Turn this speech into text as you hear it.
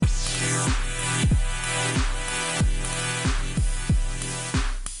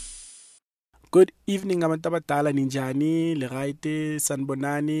Good evening, Amatabadala Ninjani, Leraite,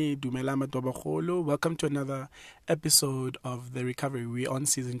 Sanbonani, Dumela Matwabakolo. Welcome to another episode of The Recovery. We're on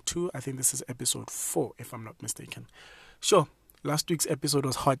season 2. I think this is episode 4, if I'm not mistaken. Sure, last week's episode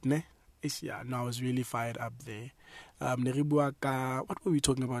was hot, ne? Yeah, no, I was really fired up there. What were we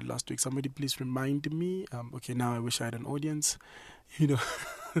talking about last week? Somebody please remind me. Okay, now I wish I had an audience.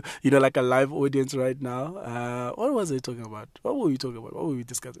 Like a live audience right now. What was I talking about? What were we talking about? What were we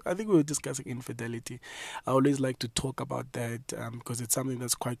discussing? I think we were discussing infidelity. I always like to talk about that because it's something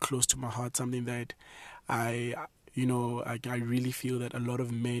that's quite close to my heart, something that I really feel that a lot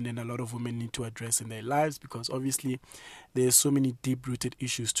of men and a lot of women need to address in their lives, because obviously there's so many deep-rooted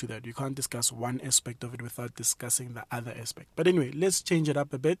issues to that. You can't discuss one aspect of it without discussing the other aspect. But anyway, let's change it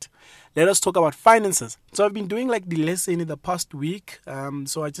up a bit. Let us talk about finances. So I've been doing like the lesson in the past week.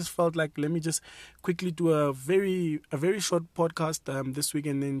 So I just felt like let me just quickly do a very short podcast this week,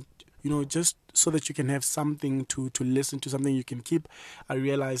 and then just so that you can have something to listen to, something you can keep. I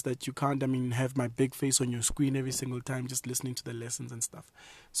realize that you can't, have my big face on your screen every single time just listening to the lessons and stuff.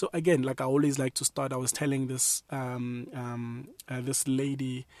 So again, like I always like to start, I was telling this this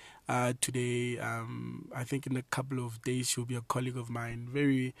lady today, I think in a couple of days she'll be a colleague of mine,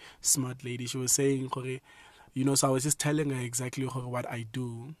 very smart lady. She was saying, so I was just telling her exactly what I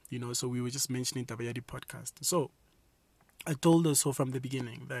do, so we were just mentioning Tabayadi podcast. So I told her so from the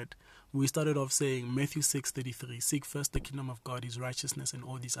beginning that we started off saying Matthew 6:33, seek first the kingdom of God, his righteousness, and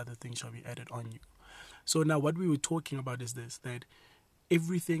all these other things shall be added on you. So now what we were talking about is this, that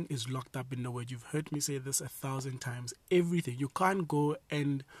everything is locked up in the word. You've heard me say this 1,000 times. Everything. You can't go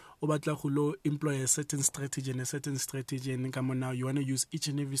and employ a certain strategy and come on now, you want to use each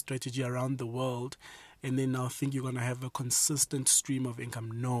and every strategy around the world and then now think you're going to have a consistent stream of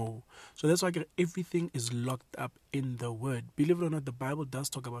income. No. So that's why everything is locked up in the word. Believe it or not, the Bible does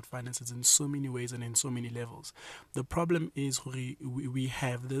talk about finances in so many ways and in so many levels. The problem is we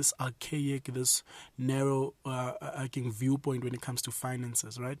have this archaic, this narrow viewpoint when it comes to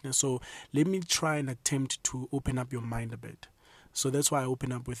finances, right? So let me try and attempt to open up your mind a bit. So that's why I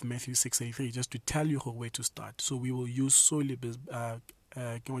open up with Matthew 6:33, just to tell you where to start. So we will use solely biblical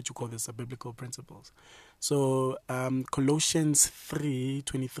principles. So Colossians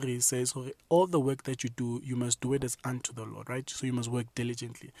 3:23 says, all the work that you do, you must do it as unto the Lord, right? So you must work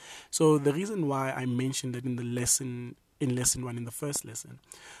diligently. So the reason why I mentioned that in lesson 1, in the first lesson,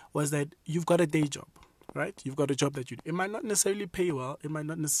 was that you've got a day job, right? You've got a job that it might not necessarily pay well. It might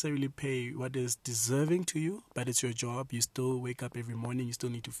not necessarily pay what is deserving to you, but it's your job. You still wake up every morning. You still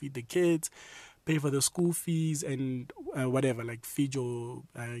need to feed the kids, pay for the school fees, and whatever, like feed your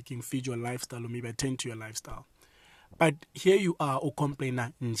lifestyle, or maybe attend to your lifestyle. But here you are, o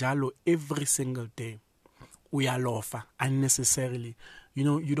complainer njalo every single day. Uyalofa unnecessarily.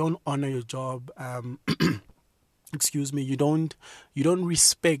 You don't honor your job. Excuse me. You don't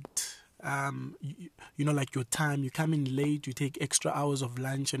respect like your time. You come in late, you take extra hours of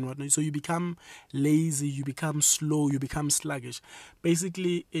lunch and whatnot. So you become lazy, you become slow, you become sluggish.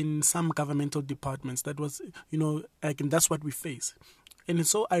 Basically, in some governmental departments, that was, that's what we face. And it's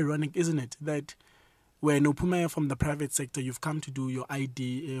so ironic, isn't it, that when Opuma from the private sector, you've come to do your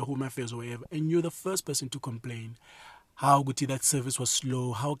ID, Home Affairs or whatever, and you're the first person to complain how good that service was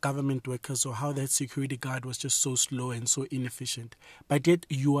slow, how government workers or how that security guard was just so slow and so inefficient. But yet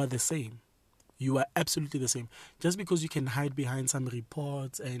you are the same. You are absolutely the same. Just because you can hide behind some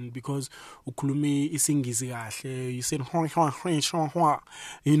reports and because ukhulumi isingisi kahle, you said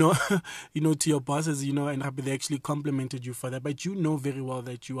to your bosses, and they actually complimented you for that. But you know very well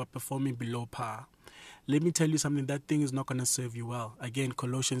that you are performing below par. Let me tell you something, that thing is not going to serve you well. Again,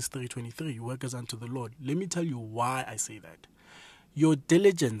 Colossians 3:23, work as unto the Lord. Let me tell you why I say that. Your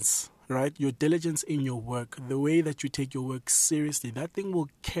diligence, right? Your diligence in your work, the way that you take your work seriously, that thing will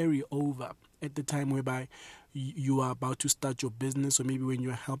carry over at the time whereby you are about to start your business, or maybe when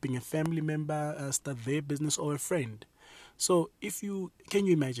you're helping a family member start their business, or a friend. So can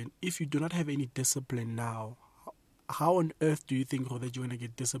you imagine, if you do not have any discipline now, how on earth do you think that you're going to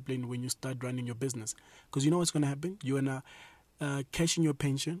get disciplined when you start running your business? Because you know what's going to happen? You're going to cash in your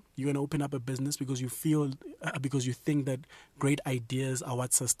pension. You're going to open up a business because you think that great ideas are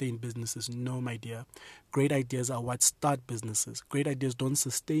what sustain businesses. No, my dear. Great ideas are what start businesses. Great ideas don't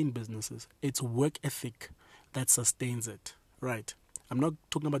sustain businesses. It's work ethic that sustains it, right? I'm not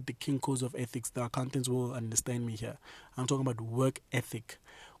talking about the king codes of ethics. The accountants will understand me here. I'm talking about work ethic.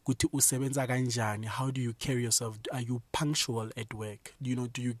 How do you carry yourself? Are you punctual at work? Do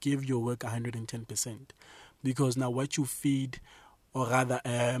you give your work 110%? Because now what you feed, or rather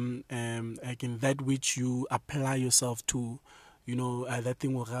that which you apply yourself to, that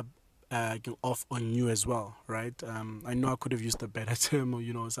thing will rub off on you as well, right? I know I could have used a better term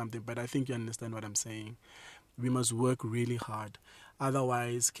or something, but I think you understand what I'm saying. We must work really hard.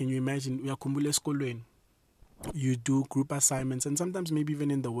 Otherwise, can you imagine, uyakhumbula esikolweni, you do group assignments, and sometimes maybe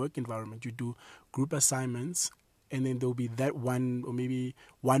even in the work environment, you do group assignments, and then there'll be that one or maybe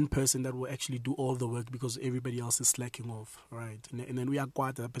one person that will actually do all the work because everybody else is slacking off, right? And then we are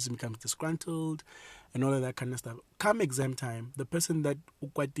quiet, that person becomes disgruntled and all of that kind of stuff. Come exam time, the person that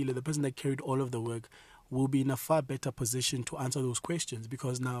carried all of the work will be in a far better position to answer those questions,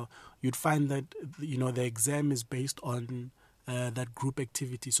 because now you'd find that the exam is based on that group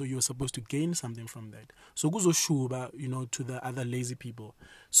activity, so you're supposed to gain something from that. So kuzoshuba, to the other lazy people.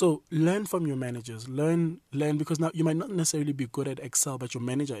 So learn from your managers, learn, because now you might not necessarily be good at Excel, but your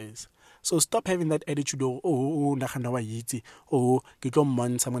manager is. So stop having that attitude of, get on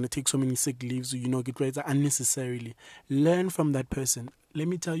months, I'm going to take so many sick leaves, get ready unnecessarily. Learn from that person. Let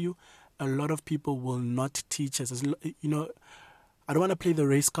me tell you, a lot of people will not teach us. I don't want to play the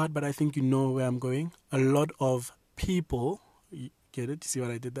race card, but I think you know where I'm going. A lot of people, get it? See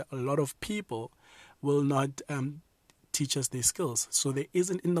what I did there? A lot of people will not teach us their skills. So there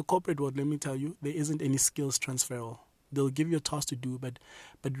isn't, in the corporate world, let me tell you, there isn't any skills transferable. They'll give you a task to do, but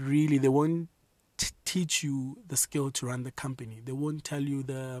really they won't teach you the skill to run the company. They won't tell you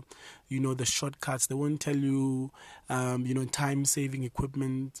the shortcuts. They won't tell you, time-saving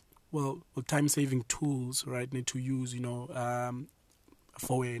equipment, time-saving tools, right, need to use, so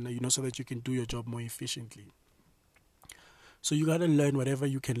that you can do your job more efficiently. So you got to learn whatever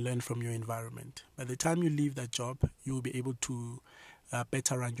you can learn from your environment. By the time you leave that job, you will be able to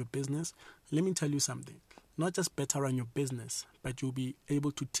better run your business. Let me tell you something. Not just better run your business, but you'll be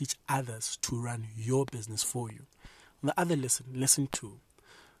able to teach others to run your business for you. The other lesson 2.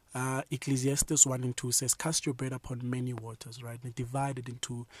 Ecclesiastes 1 and 2 says, cast your bread upon many waters, right? And divide it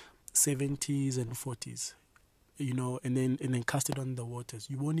into 70s and 40s. And then cast it on the waters.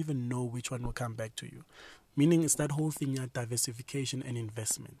 You won't even know which one will come back to you. Meaning it's that whole thing, diversification and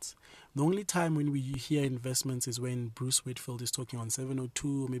investments. The only time when we hear investments is when Bruce Whitfield is talking on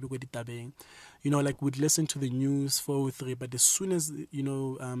 702, or maybe Tabeng. We'd listen to the news 403, but as soon as,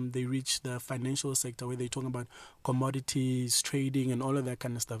 they reach the financial sector where they're talking about commodities, trading, and all of that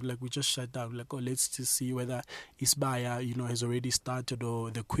kind of stuff, we just shut down. Let's just see whether Isbaya, has already started or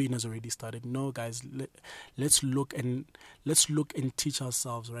the Queen has already started. No, guys, let's look and teach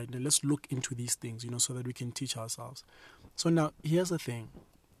ourselves, right? Now, let's look into these things, so that we can teach ourselves. So now, here's the thing.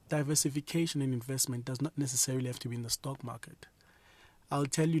 Diversification and investment does not necessarily have to be in the stock market. I'll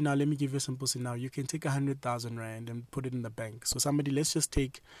tell you now, let me give you a simple scenario. You can take 100,000 Rand and put it in the bank. So let's just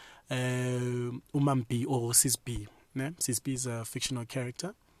take Umambi or Sis B. Sis B is a fictional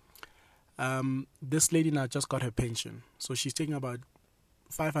character. This lady now just got her pension. So she's taking about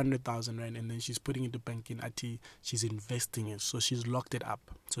 500,000 Rand and then she's putting it to bank in Ati. She's investing it. So she's locked it up.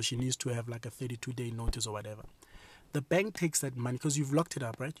 So she needs to have like a 32-day notice or whatever. The bank takes that money because you've locked it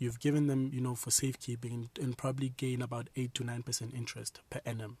up, right? You've given them, for safekeeping and probably gain about 8 to 9% interest per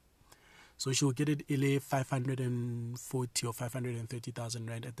annum. So she'll get it 540 or 530,000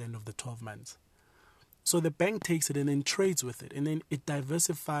 Rand at the end of the 12 months. So the bank takes it and then trades with it, and then it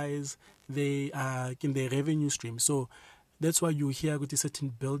diversifies their revenue stream. So that's why you hear that certain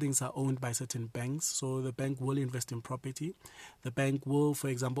buildings are owned by certain banks. So the bank will invest in property. The bank will, for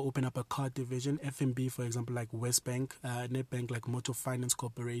example, open up a card division. FNB, for example, like Westbank, Nedbank, like Motor Finance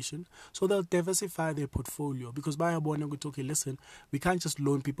Corporation. So they'll diversify their portfolio because by okay, listen, we can't just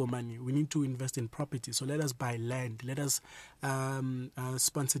loan people money. We need to invest in property. So let us buy land. Let us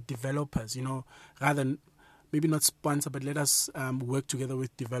sponsor developers, rather than maybe not sponsor, but let us work together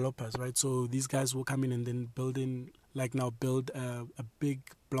with developers, right? So these guys will come in and then build a big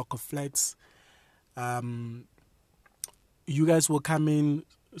block of flats. You guys will come in,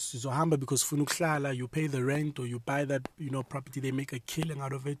 because you pay the rent or you buy that property, they make a killing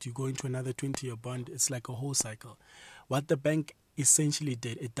out of it, you go into another 20-year bond. It's like a whole cycle. What the bank essentially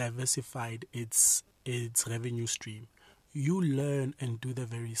did, it diversified its revenue stream. You learn and do the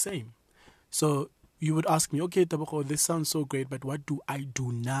very same. So you would ask me, okay, Tabako, this sounds so great, but what do I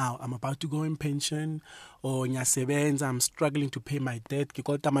do now? I'm about to go in pension, or I'm struggling to pay my debt. I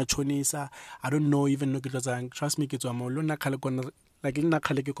don't know even, trust me,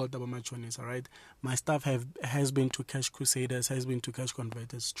 right? My staff has been to Cash Crusaders, has been to Cash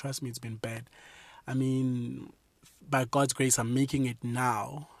Converters. Trust me, it's been bad. I mean, by God's grace, I'm making it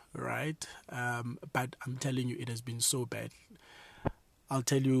now, right? But I'm telling you, it has been so bad. I'll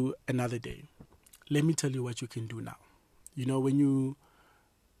tell you another day. Let me tell you what you can do now. When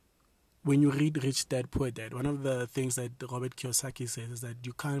when you read Rich Dad, Poor Dad, one of the things that Robert Kiyosaki says is that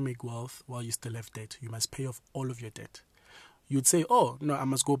you can't make wealth while you still have debt. You must pay off all of your debt. You'd say, oh, no, I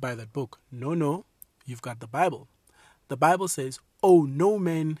must go buy that book. No, you've got the Bible. The Bible says, oh, no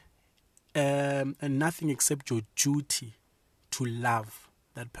man and nothing except your duty to love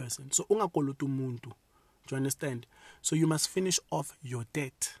that person. So, ungakoloto umuntu. Do you understand? So, you must finish off your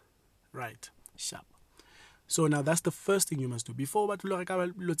debt. Right. Sharp. So, now that's the first thing you must do. Before what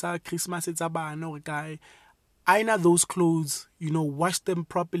Christmas, it's a iron those clothes, wash them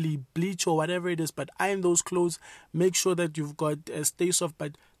properly, bleach or whatever it is, but iron those clothes, make sure that you've got stay soft,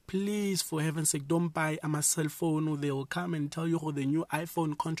 but please, for heaven's sake, don't buy a cell phone or they will come and tell you the new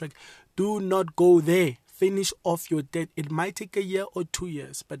iPhone contract. Do not go there. Finish off your debt. It might take a year or 2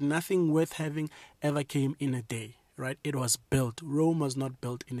 years, but nothing worth having ever came in a day, right? It was built. Rome was not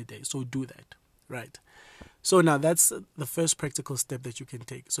built in a day. So do that, right? So now that's the first practical step that you can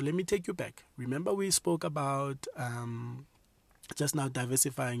take. So let me take you back. Remember we spoke about just now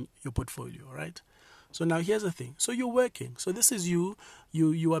diversifying your portfolio, right? So now here's the thing. So you're working. So this is you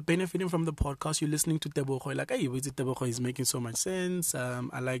are benefiting from the podcast. You're listening to Tebogo. Like, hey, Tebogo is making so much sense.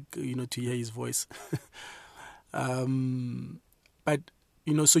 I like, to hear his voice. But,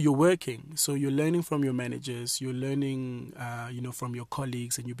 so you're working. So you're learning from your managers. You're learning, from your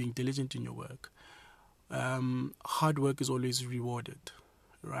colleagues, and you're being diligent in your work. Hard work is always rewarded,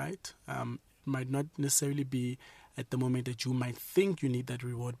 right? It might not necessarily be at the moment that you might think you need that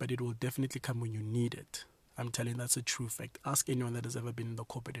reward, but it will definitely come when you need it. I'm telling you, that's a true fact. Ask anyone that has ever been in the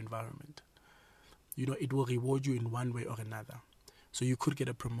corporate environment. It will reward you in one way or another. So you could get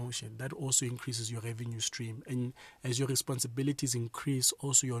a promotion. That also increases your revenue stream. And as your responsibilities increase,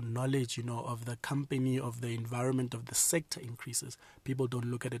 also your knowledge, of the company, of the environment, of the sector increases. People don't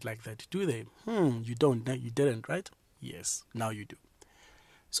look at it like that, do they? You don't. No, you didn't, right? Yes, now you do.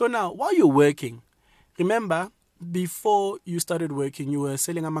 So now, while you're working, remember, before you started working, you were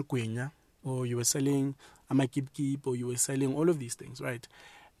selling amakwenya, or you were selling amakip, or you were selling all of these things, right?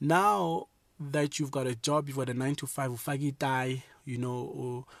 Now that you've got a job, you've got a 9 to 5, ufagi tie,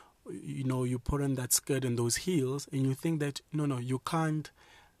 or you put on that skirt and those heels, and you think that no, you can't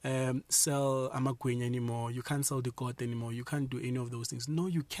sell amakwenya anymore, you can't sell the court anymore, you can't do any of those things. No,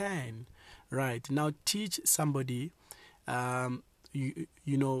 you can, right? Now teach somebody, the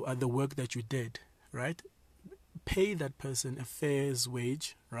work that you did, right? Pay that person a fair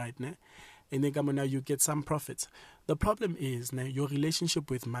wage, right? And then now you get some profits. The problem is your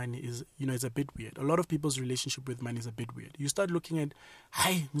relationship with money is, is a bit weird. A lot of people's relationship with money is a bit weird. You start looking at,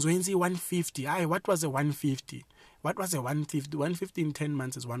 hi, Mzwenzi 150. Hi, what was a 150? What was a 150? 150 in 10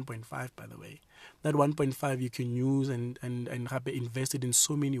 months is 1.5, by the way. That 1.5 you can use and invest it in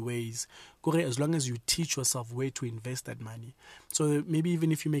so many ways. As long as you teach yourself where to invest that money. So maybe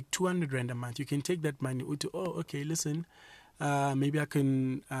even if you make 200 Rand a month, you can take that money to, okay, listen, maybe I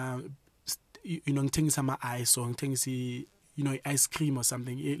can, ngithengisa ama-ice or ngithengisa ice cream or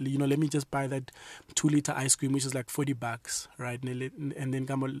something. Let me just buy that 2-liter ice cream, which is like $40, right? And then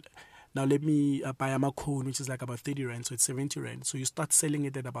now let me buy a cone, which is like about 30 Rand, so it's 70 Rand. So you start selling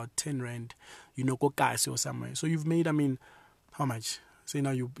it at about 10 Rand, go Kasi or somewhere. So you've made, how much? Say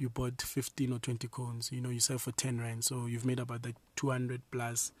now you bought 15 or 20 cones, you sell for 10 Rand. So you've made about that 200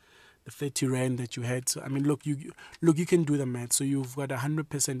 plus the 30 Rand that you had. So, look, you can do the math. So you've got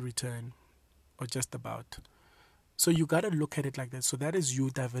 100% return, or just about. So you got to look at it like that. So that is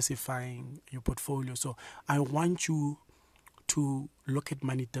you diversifying your portfolio. So I want you to look at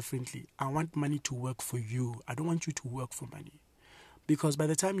money differently. I want money to work for you. I don't want you to work for money. Because by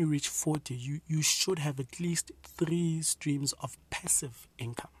the time you reach 40, you should have at least 3 streams of passive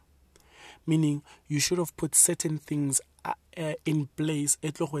income. Meaning you should have put certain things in place.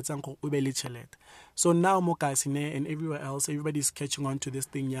 So now Mokasine and everywhere else, everybody's catching on to this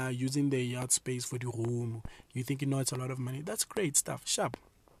thing, using their yard space for the room. You think it's a lot of money. That's great stuff. Sharp.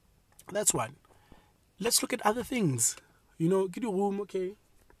 That's one. Let's look at other things. Get your room, okay.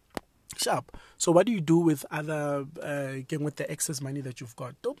 Sharp. So what do you do with other, again, with the excess money that you've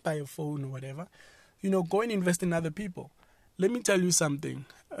got? Don't buy a phone or whatever. Go and invest in other people. Let me tell you something.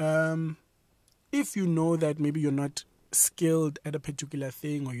 If you know that maybe you're not skilled at a particular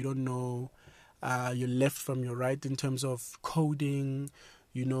thing, or you don't know, you're left from your right in terms of coding,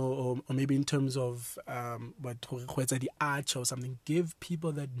 or maybe in terms of the arch or something, give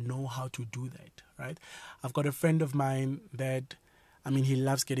people that know how to do that, right? I've got a friend of mine that, he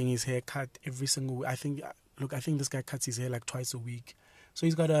loves getting his hair cut every single week. I think this guy cuts his hair like twice a week. So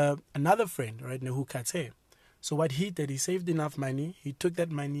he's got another friend, right, who cuts hair. So what he did, he saved enough money. He took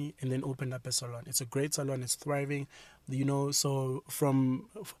that money and then opened up a salon. It's a great salon. It's thriving, So from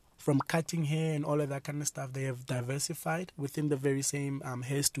cutting hair and all of that kind of stuff, they have diversified within the very same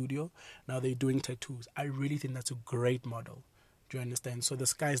hair studio. Now they're doing tattoos. I really think that's a great model. Do you understand? So the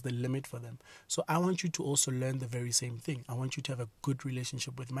sky is the limit for them. So I want you to also learn the very same thing. I want you to have a good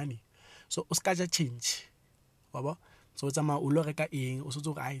relationship with money. So uskaja change. Wabo? So it's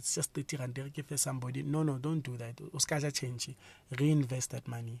it's just 30 rand give for somebody. No, don't do that. Uskaja change. Reinvest that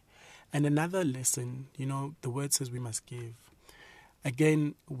money. And another lesson, the word says we must give.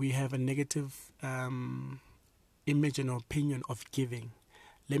 Again, we have a negative image and opinion of giving.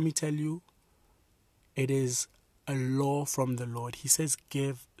 Let me tell you, it is a law from the Lord. He says,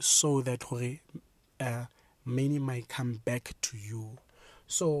 give so that many might come back to you.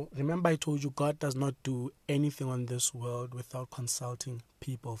 So remember I told you God does not do anything on this world without consulting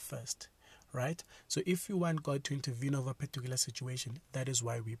people first, right? So if you want God to intervene over a particular situation, that is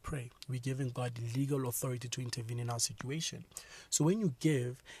why we pray. We're giving God legal authority to intervene in our situation. So when you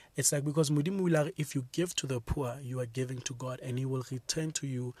give, it's like, because if you give to the poor, you are giving to God and He will return to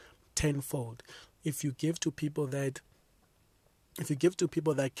you tenfold. If you give to people that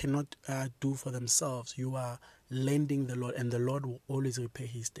cannot do for themselves, you are lending the Lord, and the Lord will always repay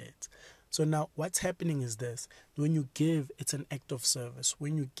His debts. So now what's happening is this: when you give, it's an act of service.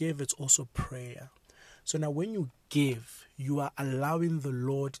 When you give, it's also prayer. So now when you give, you are allowing the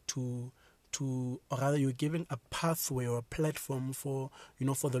Lord or rather you're giving a pathway or a platform for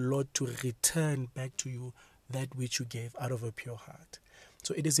the Lord to return back to you that which you gave out of a pure heart.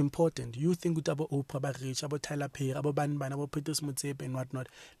 So it is important. You think about Oprah, about Rich, about Tyler Perry, about Banban, about Petrus Motsepe and whatnot.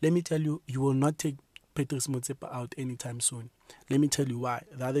 Let me tell you, you will not take Petrus Motsepe out anytime soon. Let me tell you why.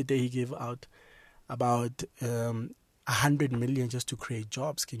 The other day he gave out about 100 million just to create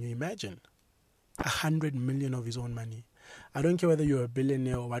jobs. Can you imagine? 100 million of his own money. I don't care whether you're a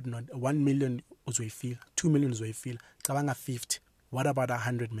billionaire or whatnot. 1 million is what you feel. 2 million is what you feel. Kabanga 50. What about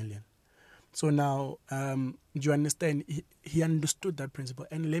 100 million? So now, do you understand? He understood that principle.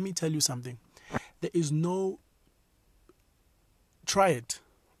 And let me tell you something. There is no... Try it.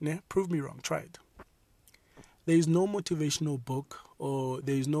 Yeah? Prove me wrong. Try it. There is no motivational book or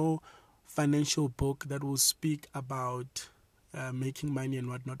there is no financial book that will speak about making money and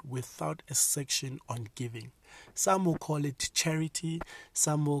whatnot without a section on giving. Some will call it charity.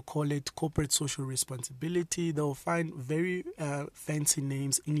 Some will call it corporate social responsibility. They'll find very fancy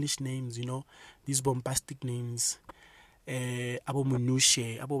names, English names, these bombastic names. Abo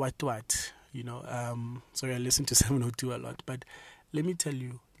Munushe, Abo what, sorry, I listen to 702 a lot. But let me tell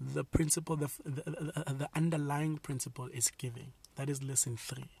you, the principle, the underlying principle is giving. That is lesson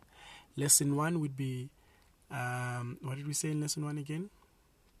 3. Lesson 1 would be, what did we say in lesson 1 again?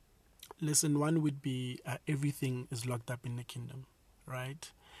 Lesson 1 would be everything is locked up in the kingdom,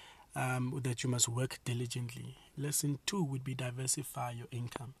 right? That you must work diligently. Lesson 2 would be diversify your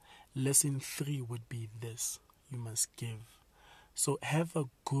income. Lesson 3 would be this: you must give. So have a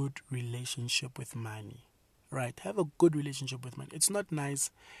good relationship with money, right? Have a good relationship with money. It's not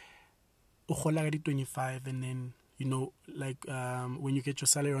nice 25 and then, when you get your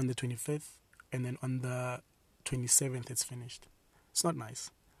salary on the 25th and then on the 27th it's finished. It's not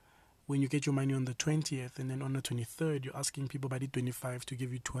nice. When you get your money on the 20th and then on the 23rd, you're asking people by the 25 to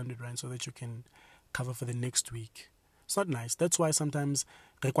give you 200 rand so that you can cover for the next week. It's not nice. That's why sometimes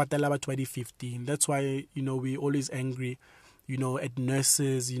 2015. That's why, we're always angry, at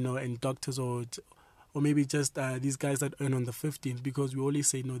nurses, and doctors or maybe just these guys that earn on the 15th, because we always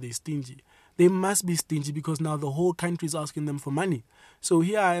say, no, they're stingy. They must be stingy because now the whole country is asking them for money. So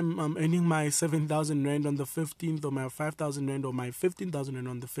here I am, I'm earning my 7,000 rand on the 15th, or my 5,000 rand, or my 15,000 rand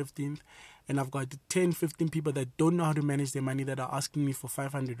on the 15th, and I've got 10, 15 people that don't know how to manage their money that are asking me for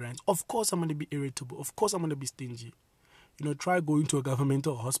 500 rand. Of course I'm going to be irritable. Of course I'm going to be stingy. Try going to a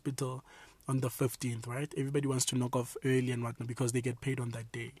governmental hospital on the 15th, right? Everybody wants to knock off early and whatnot because they get paid on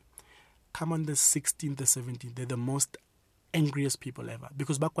that day. Come on the 16th, the 17th, they're the most angriest people ever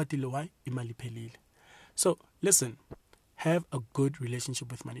because bakwatile why imali pelile. So listen, have a good relationship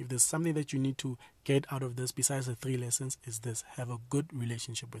with money. If there's something that you need to get out of this besides the 3 lessons, is this: have a good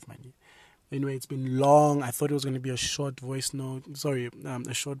relationship with money. Anyway, it's been long. I thought it was going to be a short voice note. Sorry,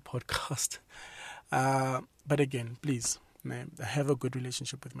 a short podcast. But again, please, have a good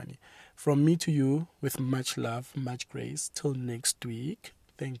relationship with money. From me to you, with much love, much grace. Till next week.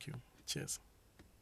 Thank you. Cheers.